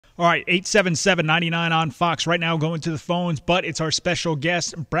All right, 877-99 on Fox. Right now going to the phones, but it's our special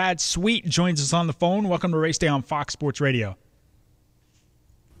guest, Brad Sweet, joins us on the phone. Welcome to Race Day on Fox Sports Radio.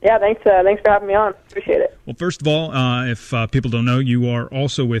 Yeah, thanks for having me on. Appreciate it. Well, first of all, if people don't know, you are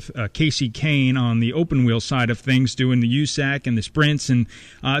also with Kasey Kahne on the open wheel side of things, doing the USAC and the sprints, and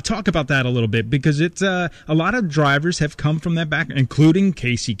talk about that a little bit, because it's a lot of drivers have come from that background, including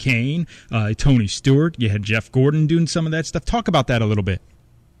Kasey Kahne, Tony Stewart. You had Jeff Gordon doing some of that stuff. Talk about that a little bit.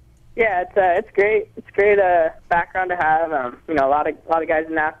 Yeah, it's great. It's a great background to have. A lot of guys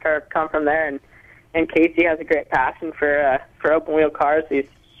in NASCAR have come from there, and Kasey has a great passion for open wheel cars, these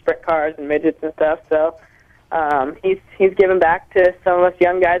sprint cars and midgets and stuff. So he's given back to some of us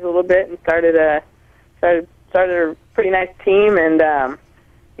young guys a little bit and started a pretty nice team. And I've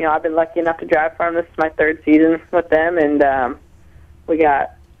been lucky enough to drive for him. This is my third season with them, and we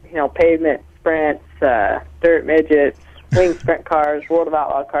got pavement sprints, dirt midgets, wing sprint cars, World of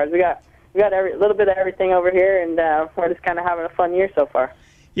Outlaw cars. We got a little bit of everything over here, and we're just kind of having a fun year so far.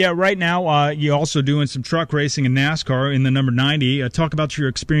 Yeah, right now you're also doing some truck racing in NASCAR in the number 90. Talk about your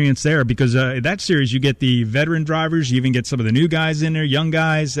experience there, because that series you get the veteran drivers, you even get some of the new guys in there, young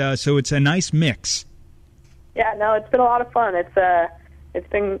guys, so it's a nice mix. Yeah, no, it's been a lot of fun. It's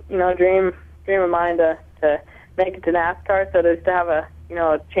been a dream of mine to make it to NASCAR, so just to have a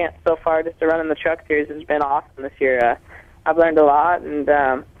chance so far just to run in the truck series has been awesome this year. I've learned a lot and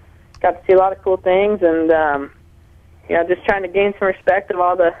got to see a lot of cool things, and just trying to gain some respect of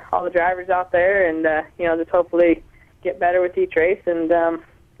all the drivers out there, and just hopefully get better with each race and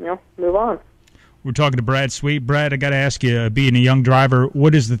move on. We're talking to Brad Sweet. Brad, I got to ask you, being a young driver,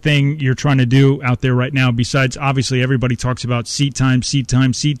 what is the thing you're trying to do out there right now? Besides, obviously, everybody talks about seat time. Is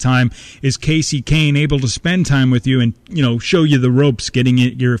Kasey Kahne able to spend time with you and show you the ropes, getting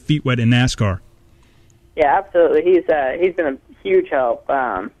your feet wet in NASCAR? Yeah, absolutely. He's been a huge help.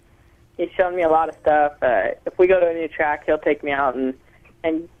 He's shown me a lot of stuff. If we go to a new track, he'll take me out and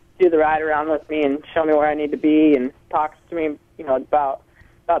do the ride around with me and show me where I need to be, and talks to me, about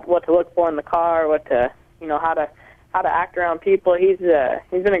what to look for in the car, what to, how to act around people. He's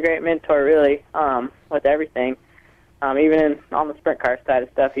been a great mentor, really, with everything. Even on the sprint car side of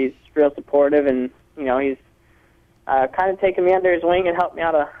stuff, he's real supportive, and he's kind of taken me under his wing and helped me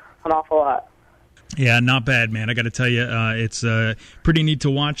out an awful lot. Yeah, not bad, man. I got to tell you, it's pretty neat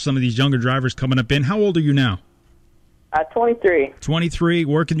to watch some of these younger drivers coming up in. How old are you now? 23. 23,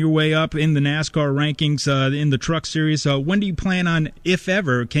 working your way up in the NASCAR rankings in the truck series. When do you plan on, if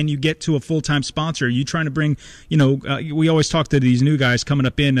ever, can you get to a full-time sponsor? Are you trying to bring, we always talk to these new guys coming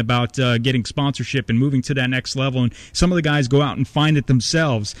up in about getting sponsorship and moving to that next level, and some of the guys go out and find it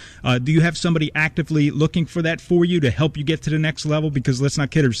themselves. Do you have somebody actively looking for that for you to help you get to the next level? Because let's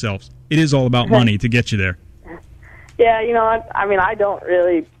not kid ourselves. It is all about money to get you there. Yeah, I don't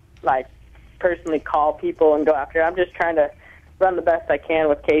really, personally call people and go after it. I'm just trying to run the best I can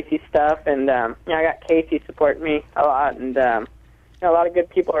with Kasey's stuff, and I got Kasey supporting me a lot, and a lot of good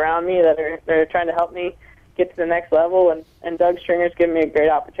people around me that are trying to help me get to the next level, and Doug Stringer's given me a great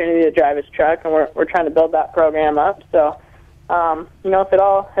opportunity to drive his truck, and we're trying to build that program up. So if it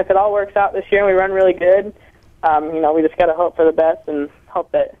all works out this year and we run really good, we just got to hope for the best and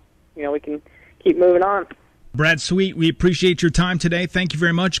hope that we can keep moving on. Brad Sweet, we appreciate your time today. Thank you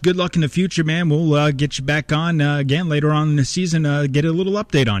very much. Good luck in the future, man. We'll get you back on again later on in the season, get a little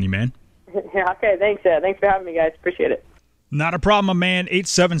update on you, man. Yeah, okay, thanks. Thanks for having me, guys. Appreciate it. Not a problem, my man.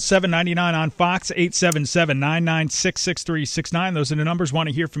 877-99 on Fox, 877-996-6369. Those are the numbers. Want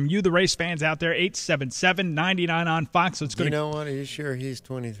to hear from you, the race fans out there. 877-99 on Fox. Let's go. You know what? Are you sure he's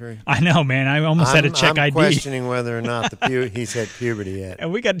 23? I know, man. I almost had to check ID. I'm questioning whether or not he's had puberty yet.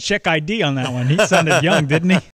 And we got to check ID on that one. He sounded young, didn't he?